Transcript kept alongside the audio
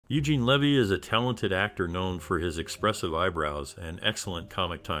Eugene Levy is a talented actor known for his expressive eyebrows and excellent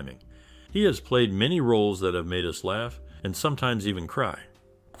comic timing. He has played many roles that have made us laugh and sometimes even cry.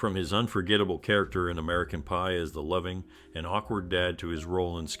 From his unforgettable character in American Pie as the loving and awkward dad to his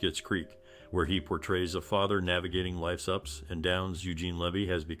role in Schitt's Creek, where he portrays a father navigating life's ups and downs, Eugene Levy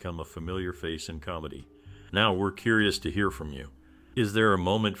has become a familiar face in comedy. Now we're curious to hear from you. Is there a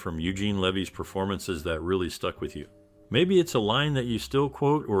moment from Eugene Levy's performances that really stuck with you? Maybe it's a line that you still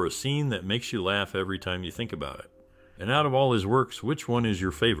quote or a scene that makes you laugh every time you think about it. And out of all his works, which one is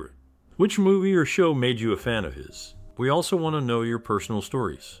your favorite? Which movie or show made you a fan of his? We also want to know your personal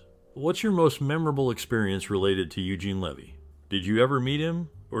stories. What's your most memorable experience related to Eugene Levy? Did you ever meet him,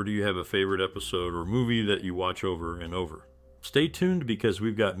 or do you have a favorite episode or movie that you watch over and over? Stay tuned because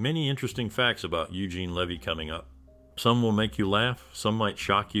we've got many interesting facts about Eugene Levy coming up. Some will make you laugh, some might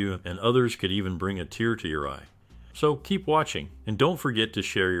shock you, and others could even bring a tear to your eye. So keep watching, and don't forget to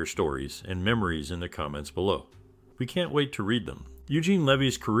share your stories and memories in the comments below. We can't wait to read them. Eugene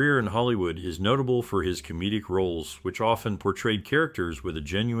Levy's career in Hollywood is notable for his comedic roles, which often portrayed characters with a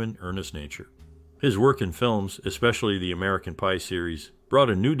genuine, earnest nature. His work in films, especially the American Pie series, brought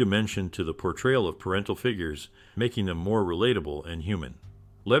a new dimension to the portrayal of parental figures, making them more relatable and human.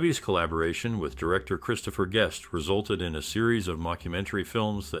 Levy's collaboration with director Christopher Guest resulted in a series of mockumentary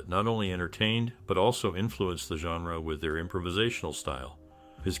films that not only entertained, but also influenced the genre with their improvisational style.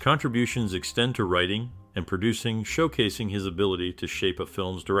 His contributions extend to writing and producing, showcasing his ability to shape a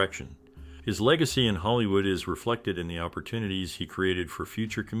film's direction. His legacy in Hollywood is reflected in the opportunities he created for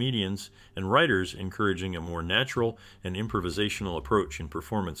future comedians and writers, encouraging a more natural and improvisational approach in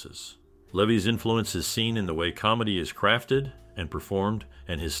performances. Levy's influence is seen in the way comedy is crafted and performed,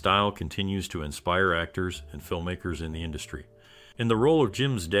 and his style continues to inspire actors and filmmakers in the industry. In the role of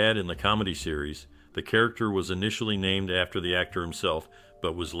Jim's dad in the comedy series, the character was initially named after the actor himself,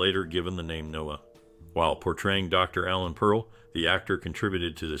 but was later given the name Noah. While portraying Dr. Alan Pearl, the actor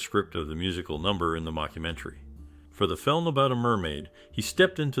contributed to the script of the musical number in the mockumentary. For the film about a mermaid, he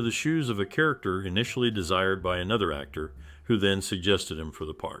stepped into the shoes of a character initially desired by another actor, who then suggested him for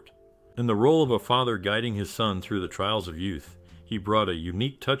the part. In the role of a father guiding his son through the trials of youth, he brought a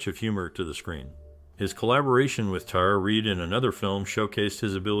unique touch of humor to the screen. His collaboration with Tara Reid in another film showcased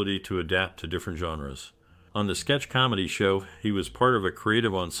his ability to adapt to different genres. On the sketch comedy show, he was part of a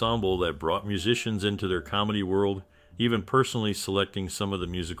creative ensemble that brought musicians into their comedy world, even personally selecting some of the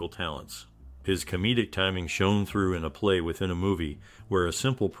musical talents. His comedic timing shone through in a play within a movie, where a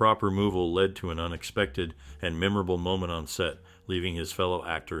simple prop removal led to an unexpected and memorable moment on set, leaving his fellow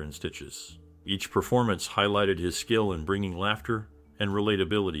actor in stitches. Each performance highlighted his skill in bringing laughter and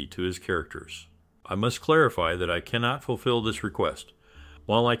relatability to his characters. I must clarify that I cannot fulfill this request.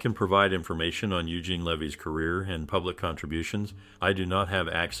 While I can provide information on Eugene Levy's career and public contributions, I do not have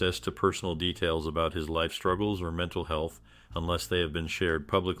access to personal details about his life struggles or mental health unless they have been shared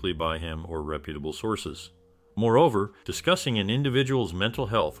publicly by him or reputable sources. Moreover, discussing an individual's mental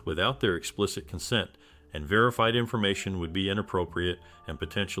health without their explicit consent and verified information would be inappropriate and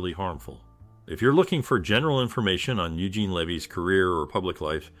potentially harmful. If you're looking for general information on Eugene Levy's career or public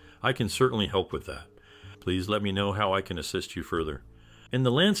life, I can certainly help with that. Please let me know how I can assist you further. In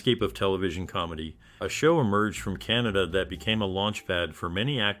the landscape of television comedy, a show emerged from Canada that became a launchpad for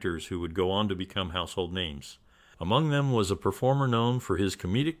many actors who would go on to become household names. Among them was a performer known for his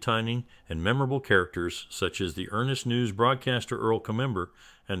comedic timing and memorable characters such as the earnest news broadcaster Earl Commember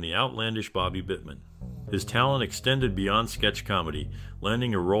and the outlandish Bobby Bittman. His talent extended beyond sketch comedy,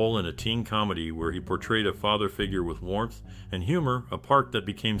 landing a role in a teen comedy where he portrayed a father figure with warmth and humor, a part that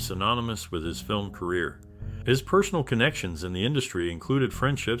became synonymous with his film career. His personal connections in the industry included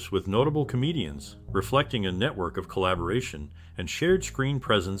friendships with notable comedians, reflecting a network of collaboration and shared screen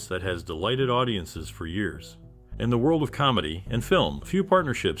presence that has delighted audiences for years. In the world of comedy and film, few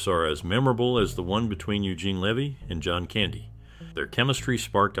partnerships are as memorable as the one between Eugene Levy and John Candy. Their chemistry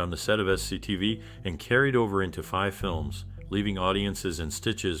sparked on the set of SCTV and carried over into 5 films, leaving audiences in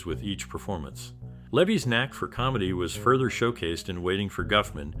stitches with each performance. Levy's knack for comedy was further showcased in Waiting for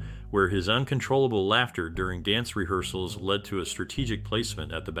Guffman, where his uncontrollable laughter during dance rehearsals led to a strategic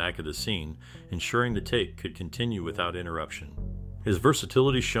placement at the back of the scene, ensuring the take could continue without interruption. His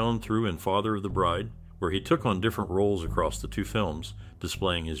versatility shone through in Father of the Bride, where he took on different roles across the 2 films,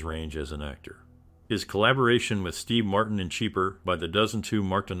 displaying his range as an actor. His collaboration with Steve Martin in Cheaper by the Dozen Two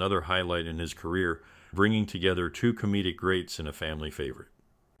marked another highlight in his career, bringing together 2 comedic greats in a family favorite.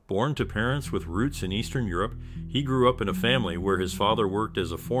 Born to parents with roots in Eastern Europe, he grew up in a family where his father worked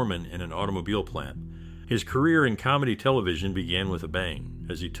as a foreman in an automobile plant. His career in comedy television began with a bang,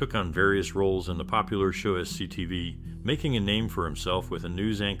 as he took on various roles in the popular show SCTV, making a name for himself with a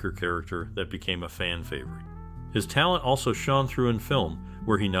news anchor character that became a fan favorite. His talent also shone through in film,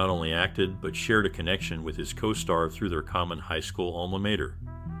 where he not only acted, but shared a connection with his co-star through their common high school alma mater.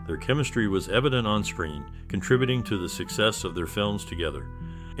 Their chemistry was evident on screen, contributing to the success of their films together.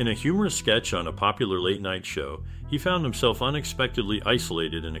 In a humorous sketch on a popular late-night show, he found himself unexpectedly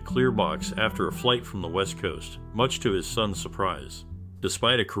isolated in a clear box after a flight from the West Coast, much to his son's surprise.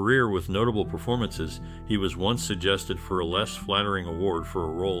 Despite a career with notable performances, he was once suggested for a less flattering award for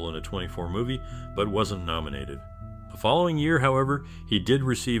a role in a 24 movie, but wasn't nominated. The following year, however, he did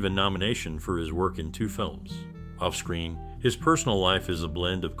receive a nomination for his work in 2 films. Off-screen, his personal life is a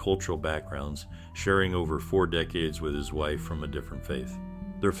blend of cultural backgrounds, sharing over 4 decades with his wife from a different faith.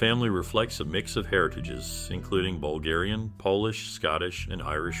 Their family reflects a mix of heritages, including Bulgarian, Polish, Scottish, and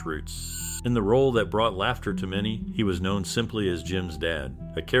Irish roots. In the role that brought laughter to many, he was known simply as Jim's dad,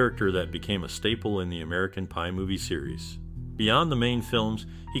 a character that became a staple in the American Pie movie series. Beyond the main films,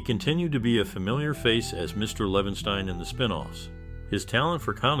 he continued to be a familiar face as Mr. Levinstein in the spin-offs. His talent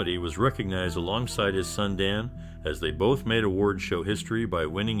for comedy was recognized alongside his son Dan, as they both made award show history by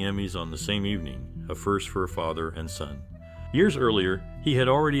winning Emmys on the same evening, a first for a father and son. Years earlier, he had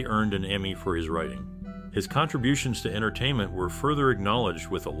already earned an Emmy for his writing. His contributions to entertainment were further acknowledged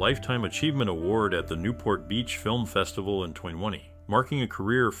with a Lifetime Achievement Award at the Newport Beach Film Festival in 2020, marking a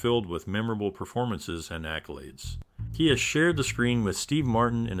career filled with memorable performances and accolades. He has shared the screen with Steve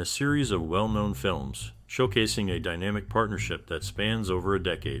Martin in a series of well-known films, showcasing a dynamic partnership that spans over a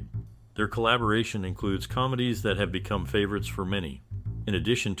decade. Their collaboration includes comedies that have become favorites for many. In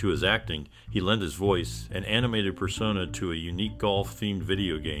addition to his acting, he lent his voice and animated persona to a unique golf-themed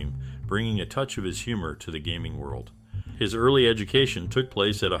video game, bringing a touch of his humor to the gaming world. His early education took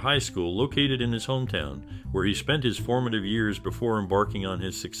place at a high school located in his hometown, where he spent his formative years before embarking on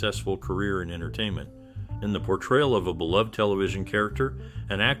his successful career in entertainment. In the portrayal of a beloved television character,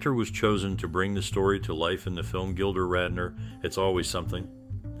 an actor was chosen to bring the story to life in the film Gilder Radner, It's Always Something.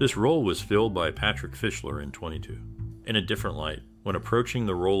 This role was filled by Patrick Fischler in 22. In a different light, when approaching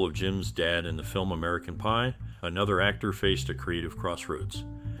the role of Jim's dad in the film American Pie, another actor faced a creative crossroads.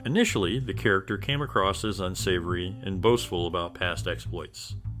 Initially, the character came across as unsavory and boastful about past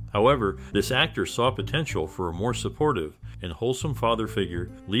exploits. However, this actor saw potential for a more supportive and wholesome father figure,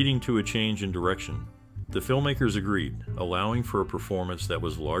 leading to a change in direction. The filmmakers agreed, allowing for a performance that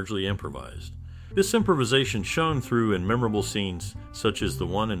was largely improvised. This improvisation shone through in memorable scenes, such as the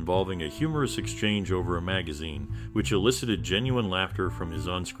one involving a humorous exchange over a magazine, which elicited genuine laughter from his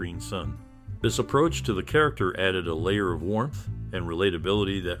on-screen son. This approach to the character added a layer of warmth and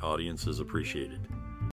relatability that audiences appreciated.